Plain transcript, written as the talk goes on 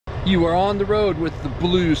You are on the road with the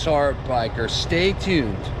Blues Heart Biker. Stay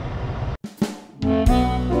tuned.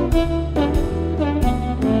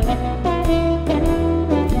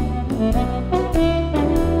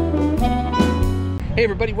 Hey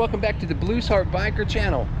everybody, welcome back to the Blues Heart Biker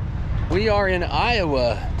channel. We are in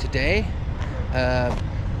Iowa today.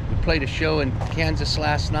 We played a show in Kansas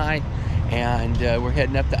last night, and we're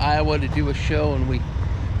heading up to Iowa to do a show, and we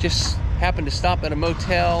just happened to stop at a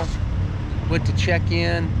motel, went to check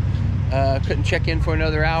in. Couldn't check in for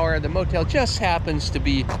another hour. The motel just happens to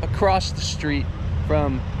be across the street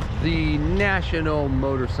from the National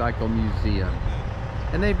Motorcycle Museum.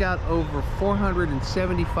 And they've got over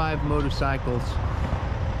 475 motorcycles,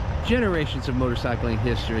 generations of motorcycling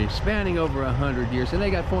history, spanning over 100 years. And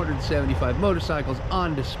they got 475 motorcycles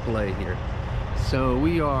on display here. So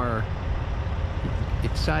we are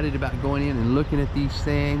excited about going in and looking at these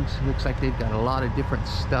things. Looks like they've got a lot of different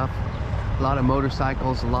stuff. A lot of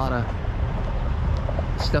motorcycles, a lot of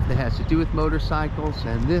stuff that has to do with motorcycles,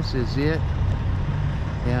 and this is it.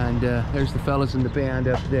 And there's the fellas in the band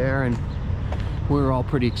up there, and we're all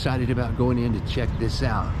pretty excited about going in to check this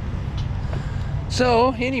out.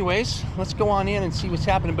 So anyways, let's go on in and see what's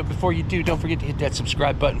happening. But before you do, don't forget to hit that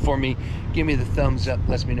subscribe button for me. Give me the thumbs up,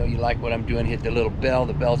 lets me know you like what I'm doing. Hit the little bell.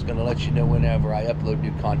 The bell's going to let you know whenever I upload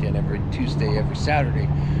new content, every Tuesday, every Saturday,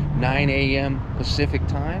 9 a.m. Pacific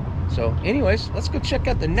time. So anyways, let's go check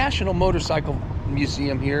out the National Motorcycle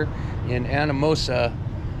Museum here in Anamosa,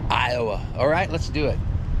 Iowa. All right, let's do it.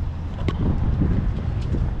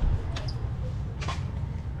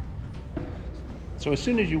 So as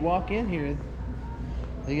soon as you walk in here,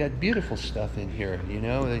 they got beautiful stuff in here. You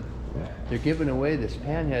know, they're giving away this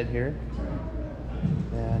Panhead here,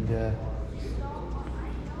 and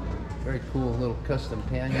very cool little custom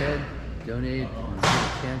Panhead. Donate and get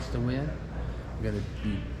a chance to win. We're gonna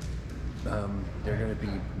be they're going to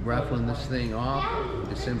be raffling this thing off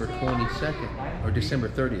December 22nd or December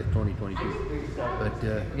 30th, 2022. But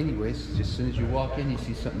anyways, just as soon as you walk in, you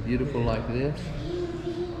see something beautiful like this,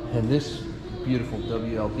 and this beautiful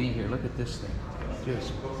WLB here. Look at this thing,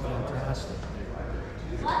 just fantastic.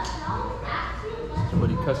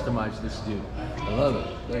 Somebody customized this dude. I love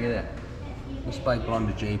it. Look at that. This bike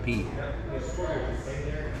belonged to JP.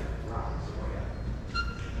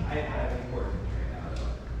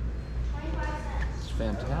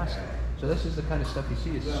 Fantastic. So this is the kind of stuff you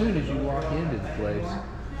see as soon as you walk into the place.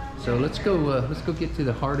 So let's go get to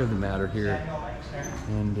the heart of the matter here,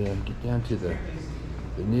 and get down to the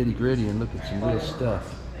nitty gritty and look at some real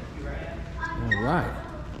stuff.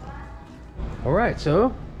 All right,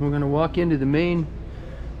 so we're going to walk into the main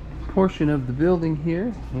portion of the building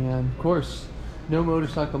here, and of course no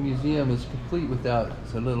motorcycle museum is complete without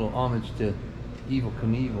a little homage to Evel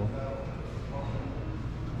Knievel.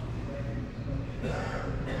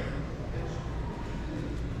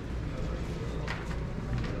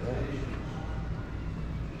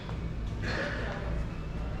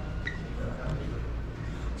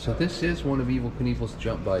 So this is one of Evel Knievel's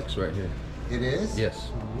jump bikes right here. It is? Yes.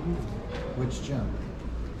 Ooh. Which jump?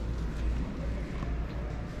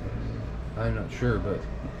 I'm not sure, but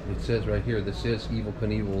it says right here, this is Evel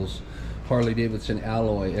Knievel's Harley Davidson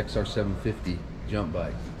Alloy XR750 jump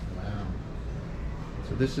bike. Wow.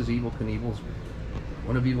 So this is Evel Knievel's,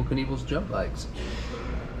 one of Evel Knievel's jump bikes.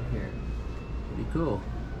 Here. Pretty cool.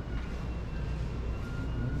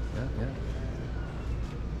 Yeah.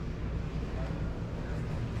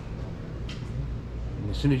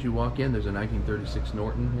 As soon as you walk in, there's a 1936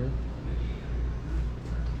 Norton here.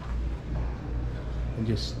 And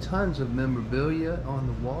just tons of memorabilia on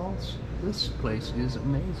the walls. This place is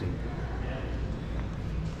amazing.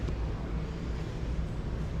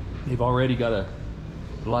 They've already got a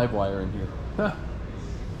live wire in here. Huh.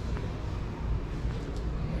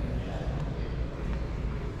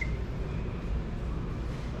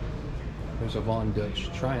 There's a Von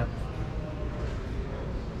Dutch Triumph.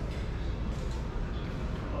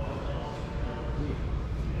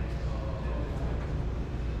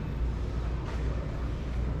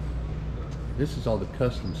 This is all the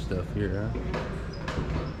custom stuff here, huh?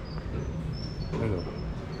 Look at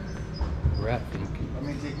rat feet. Let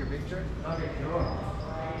me take your picture. Okay, sure.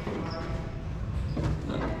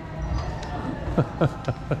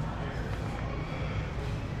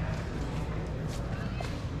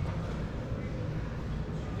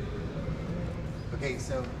 Okay,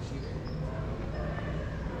 so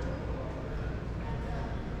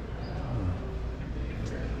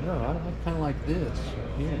no, I kind of like this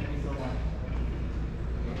here.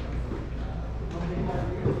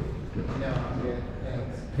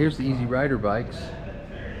 Here's the Easy Rider bikes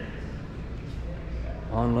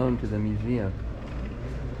on loan to the museum.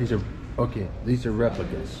 These are, okay, these are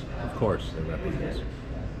replicas. Of course they're replicas.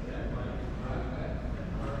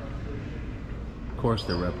 Of course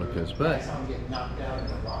they're replicas, but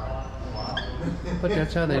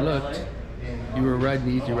that's how they looked. You were riding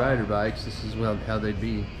Easy Rider bikes, this is well how they'd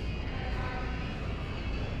be.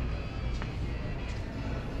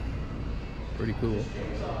 Pretty cool.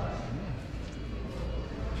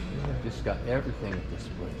 I've just got everything at this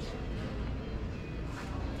place.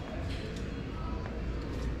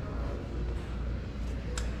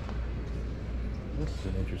 This is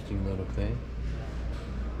an interesting little thing.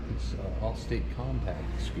 It's an All-State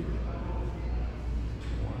compact scooter.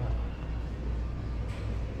 Wow.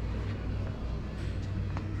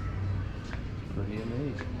 Pretty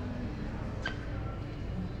amazing.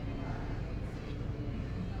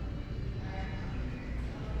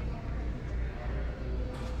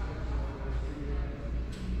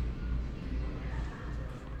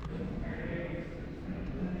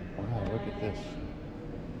 Wow, look at this.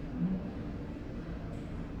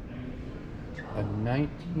 A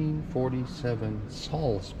 1947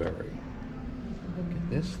 Salisbury. Look at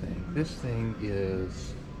this thing. This thing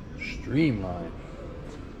is streamlined.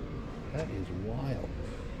 That is wild.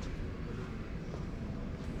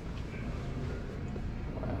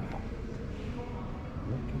 Wow.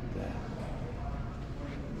 Look at that.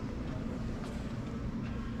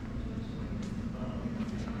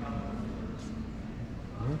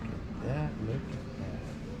 Look at that. Look at that.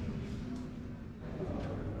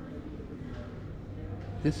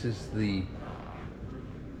 This is the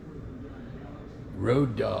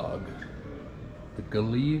Road Dog. The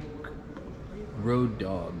Gallic Road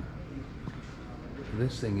Dog.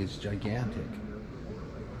 This thing is gigantic.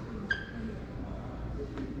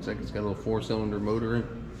 Looks like it's got a little 4-cylinder motor in it.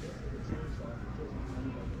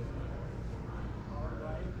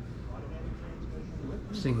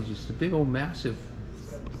 This thing is just a big old massive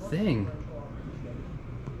thing.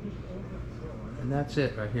 And that's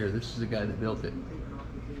it right here. This is the guy that built it.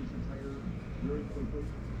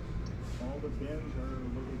 All the bends are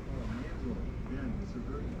what they call a manual bend. It's a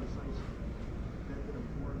very precise method of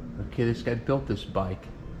form. Okay, this guy built this bike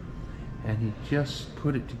and he just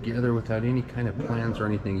put it together without any kind of plans or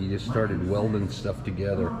anything. He just started welding stuff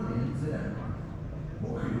together.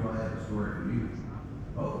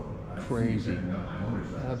 Crazy.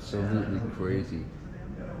 Absolutely crazy.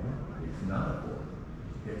 It's not a Ford.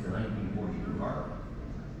 It's a 1942 Harley.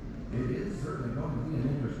 It is certainly going to be an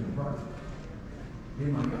interesting project.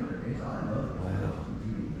 In my younger days, I loved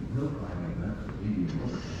hill climbing events with Indian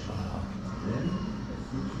motors. Then, I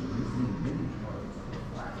switched to racing vintage cars on the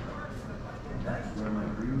flat. That's where my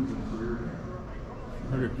dreams and career began.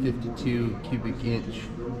 152 cubic inch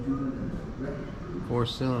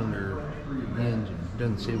 4-cylinder engine.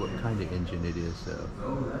 Doesn't say what kind of engine it is though.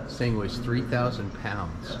 This thing weighs 3,000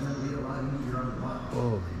 pounds.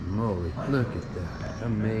 Holy moly, look at that.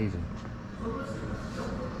 Amazing.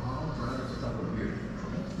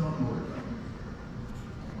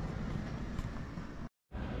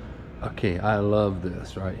 Okay, I love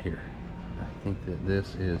this right here. I think that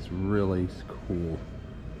this is really cool.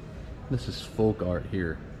 This is folk art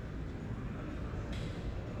here.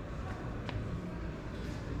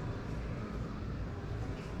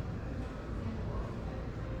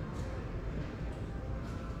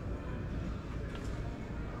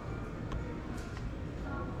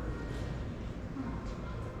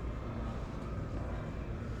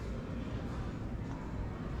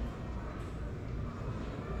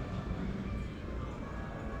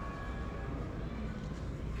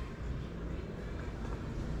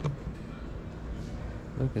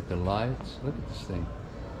 Look at the lights. Look at this thing.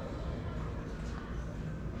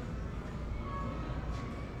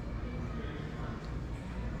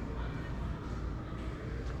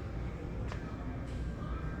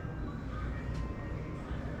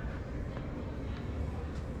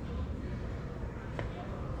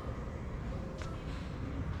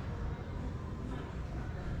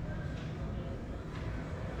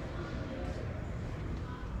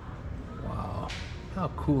 Wow. How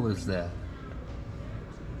cool is that?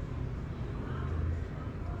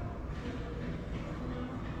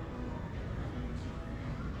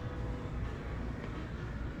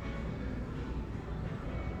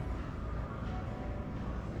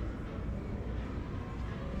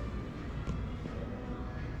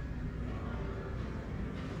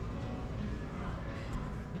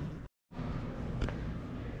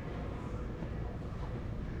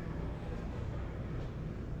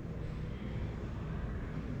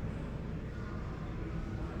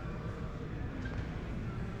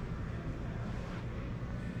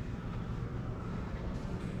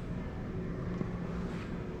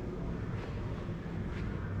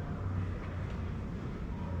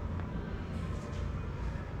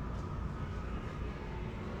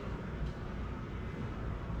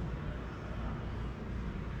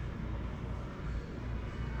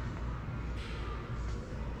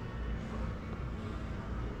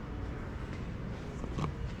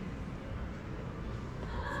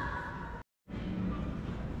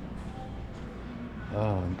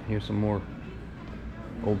 Here's some more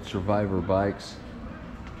old Survivor bikes.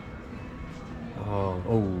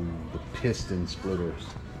 Oh, the piston splitters.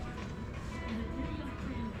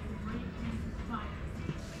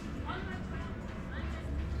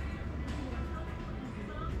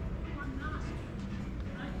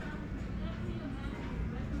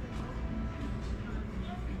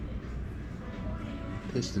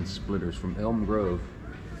 Piston splitters from Elm Grove.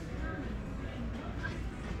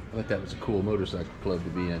 I bet that was a cool motorcycle club to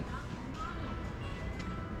be in.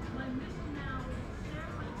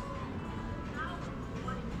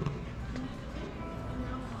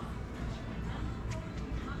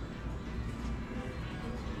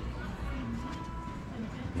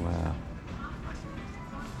 Wow.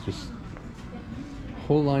 Just a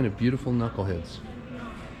whole line of beautiful knuckleheads.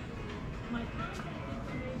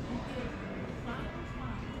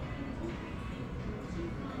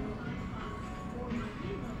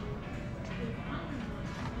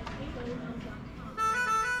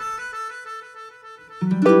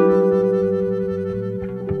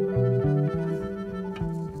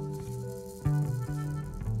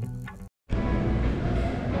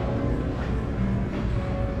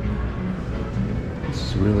 This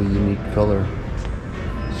is a really unique color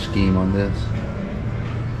scheme on this.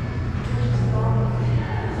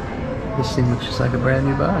 This thing looks just like a brand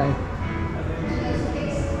new bike.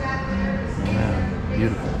 Wow,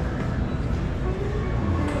 beautiful.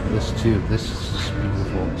 This too, this is just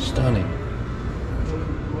beautiful, stunning.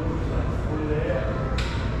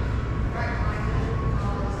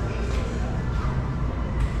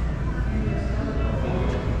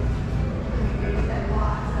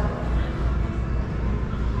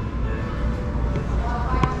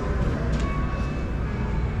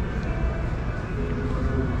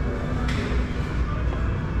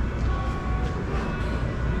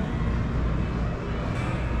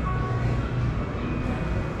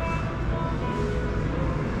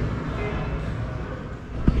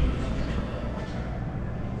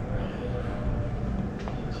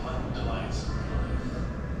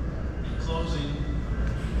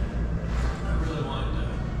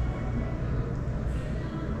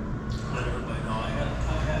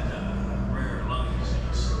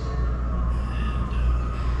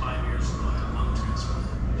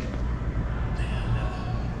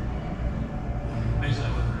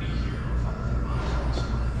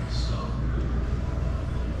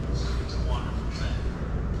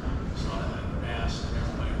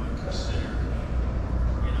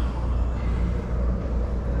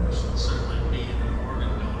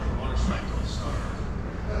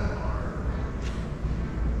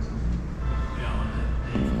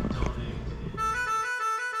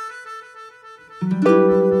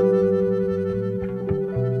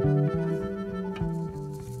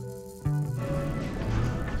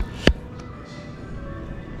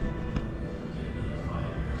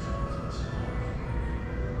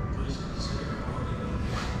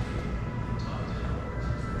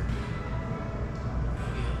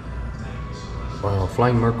 Wow,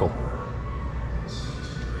 Flying Merkle.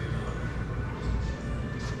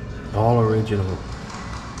 All original. Wow.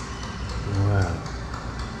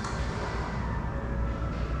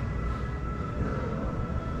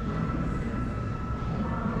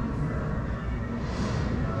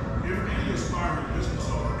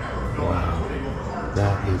 Wow.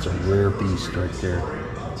 That is a rare beast right there.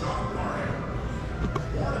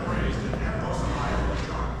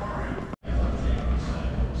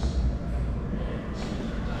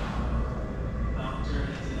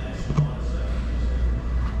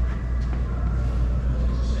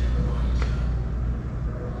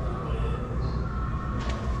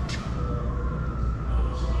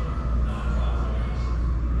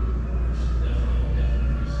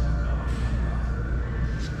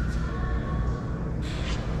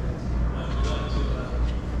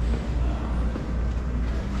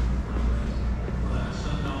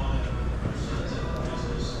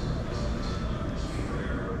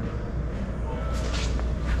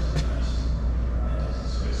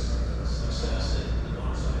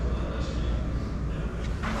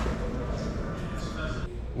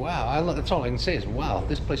 Wow, that's all I can say is, wow,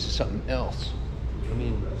 this place is something else. I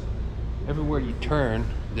mean, everywhere you turn,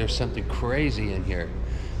 there's something crazy in here.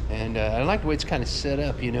 And I like the way it's kind of set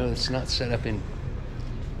up, you know, it's not set up in,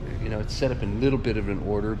 you know, it's set up in a little bit of an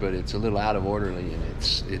order, but it's a little out of orderly, and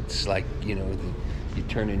it's like, you know, you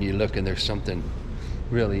turn and you look and there's something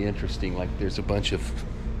really interesting, like there's a bunch of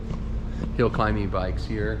hill climbing bikes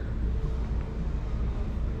here.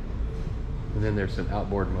 And then there's some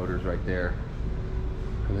outboard motors right there.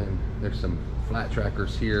 And then there's some flat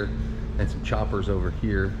trackers here and some choppers over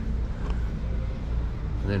here.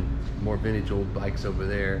 and then more vintage old bikes over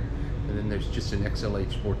there, and then there's just an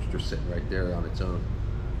XL8 Sportster sitting right there on its own.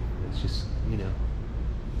 It's just, you know,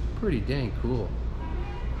 pretty dang cool.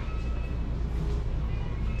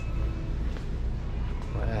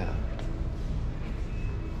 Wow.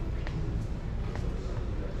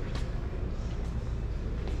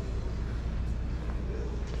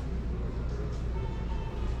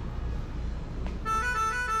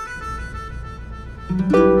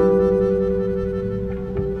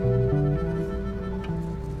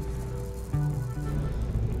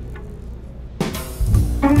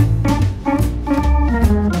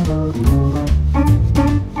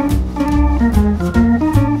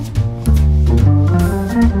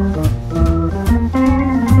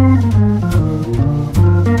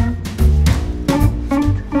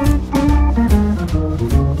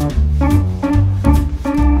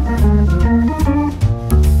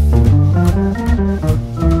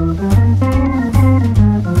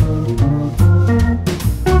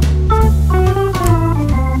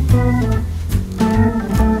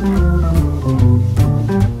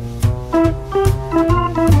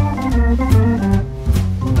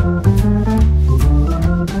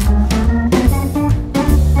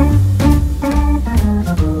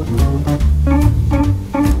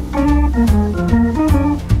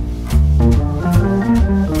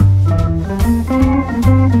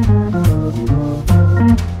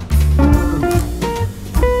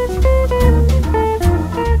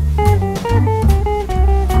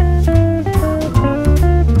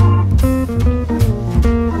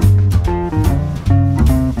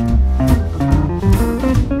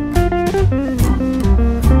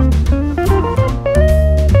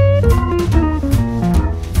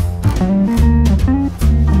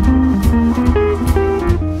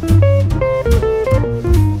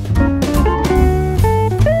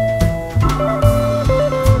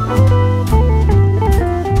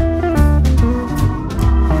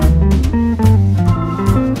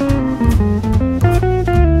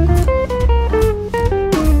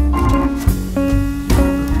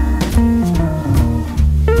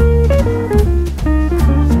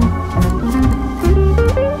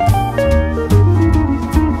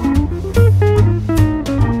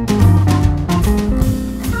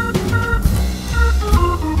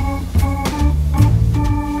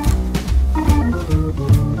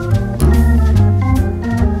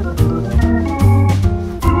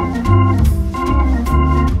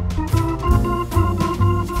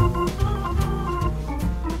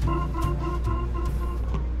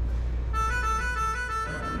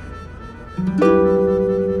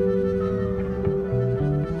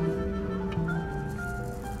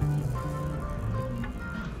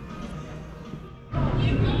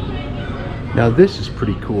 Now this is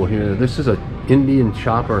pretty cool here. This is an Indian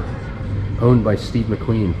chopper owned by Steve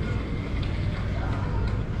McQueen.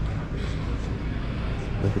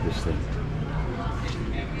 Look at this thing.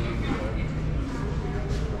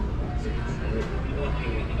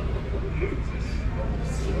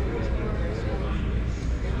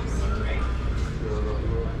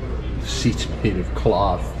 The seat's made of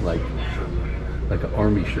cloth, like an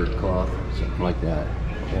army shirt cloth, something like that.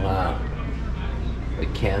 Wow.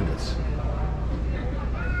 Like canvas.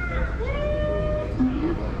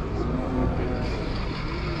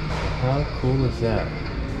 How cool is that?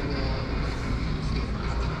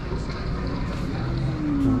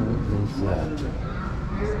 What is that?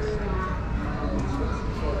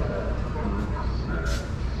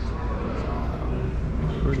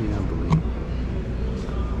 Pretty unbelievable.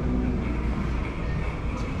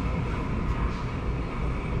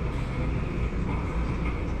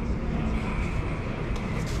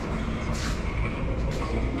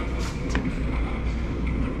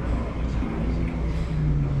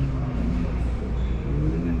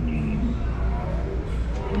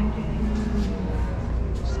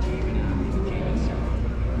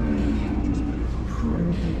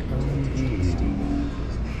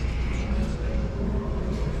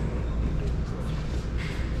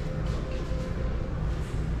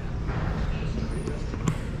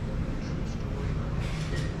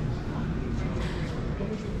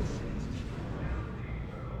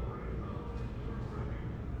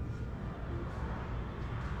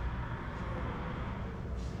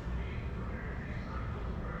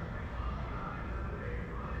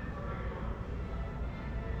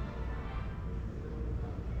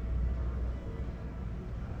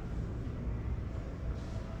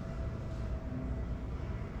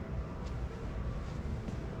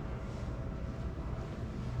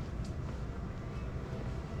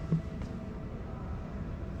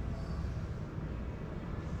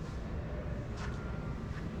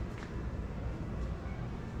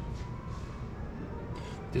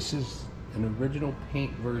 This is an original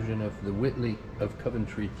paint version of the Whitley of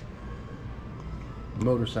Coventry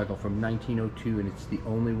motorcycle from 1902, and it's the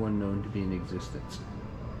only one known to be in existence.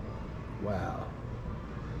 Wow.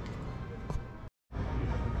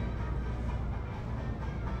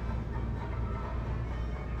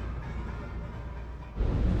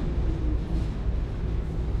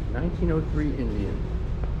 '03 Indian.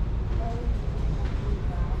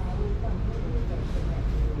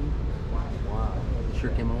 Wow, sure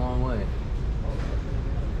came a long way.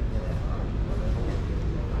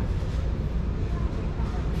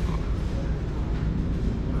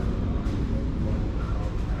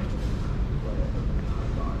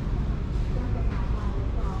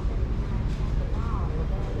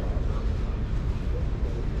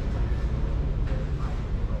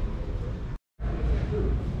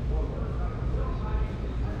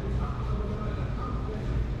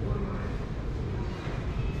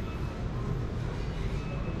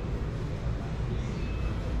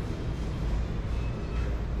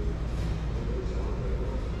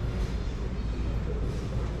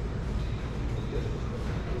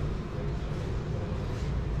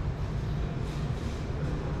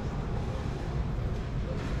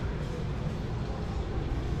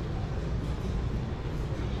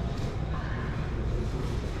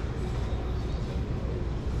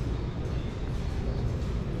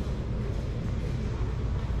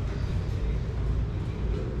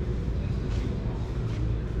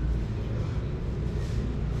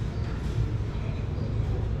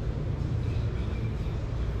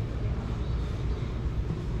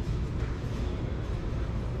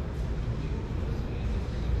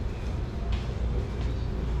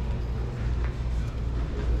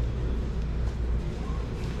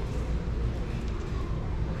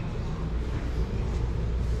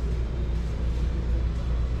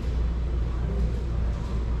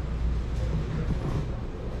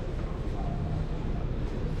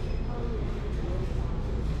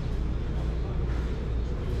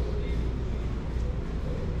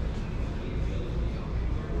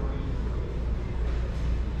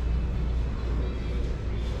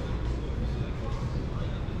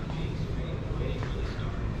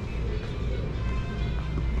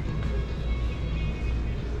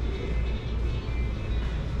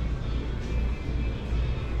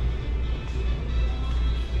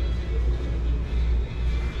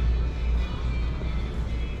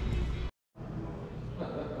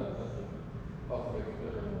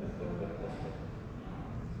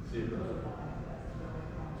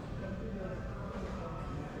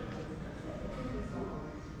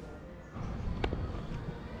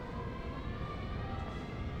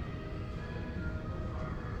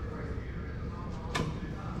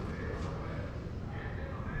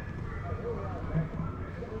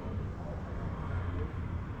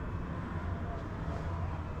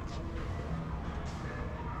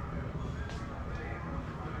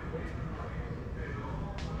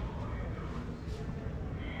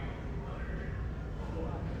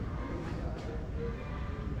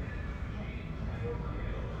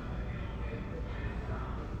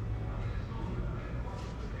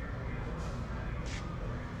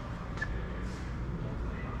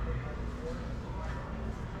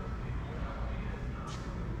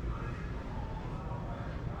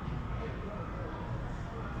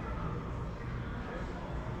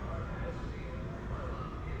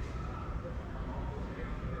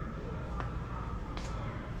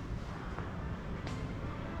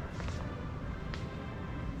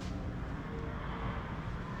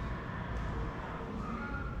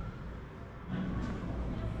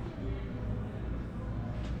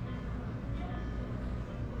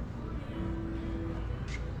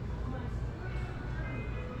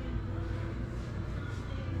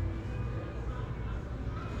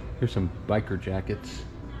 Here's some biker jackets.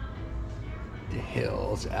 The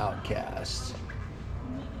Hills Outcasts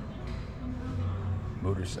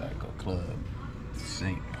Motorcycle Club,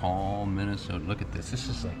 St. Paul, Minnesota. Look at this. This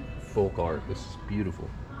is like folk art. This is beautiful.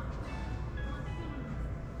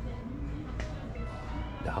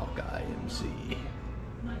 The Hawkeye MC.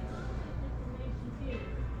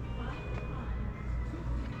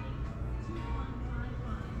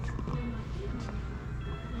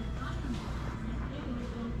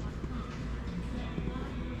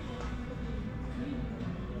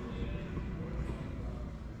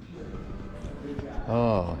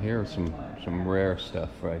 Oh, here's some rare stuff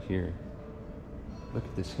right here. Look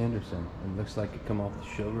at this Henderson. It looks like it come off the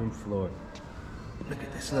showroom floor. Look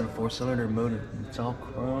at this little 4-cylinder motor. It's all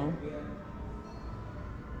chrome.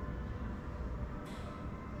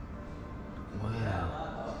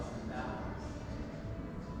 Wow.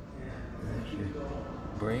 There's your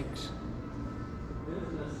brakes.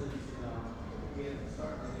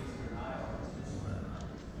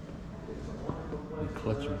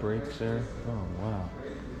 bunch of brakes there. Oh, wow.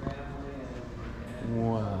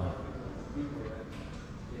 Wow.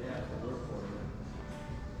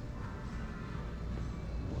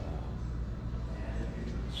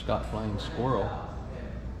 Scott Flying Squirrel.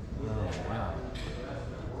 Oh, wow.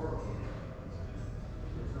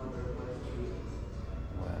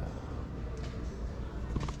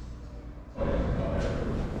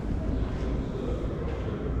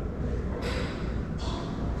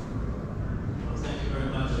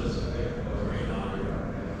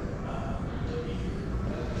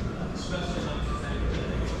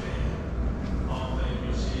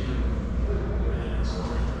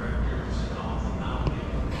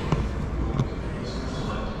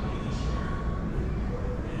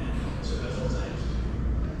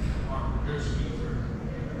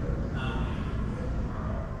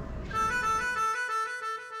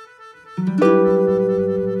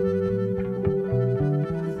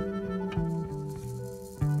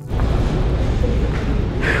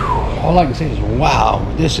 All I can say is, wow,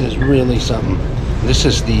 this is really something. This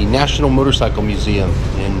is the National Motorcycle Museum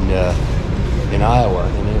in Iowa,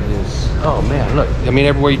 and it is, oh man, look, I mean,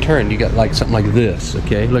 everywhere you turn, you got like something like this,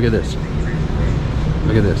 okay? Look at this.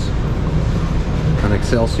 Look at this. An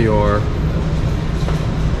Excelsior.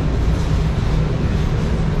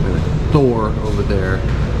 And a Thor over there.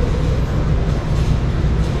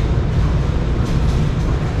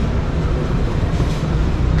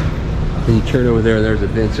 And you turn over there, there's a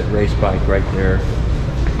Vincent race bike right there.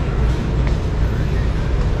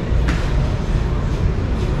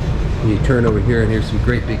 And you turn over here and here's some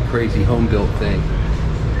great big crazy home built thing.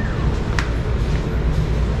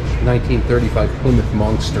 1935 Plymouth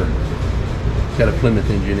Monster. It's got a Plymouth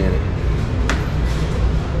engine in it.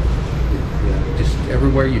 Yeah, just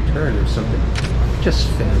everywhere you turn there's something just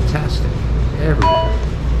fantastic. Everywhere.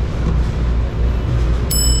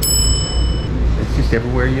 It's just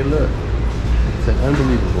everywhere you look. It's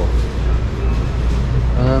unbelievable.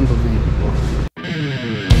 Unbelievable.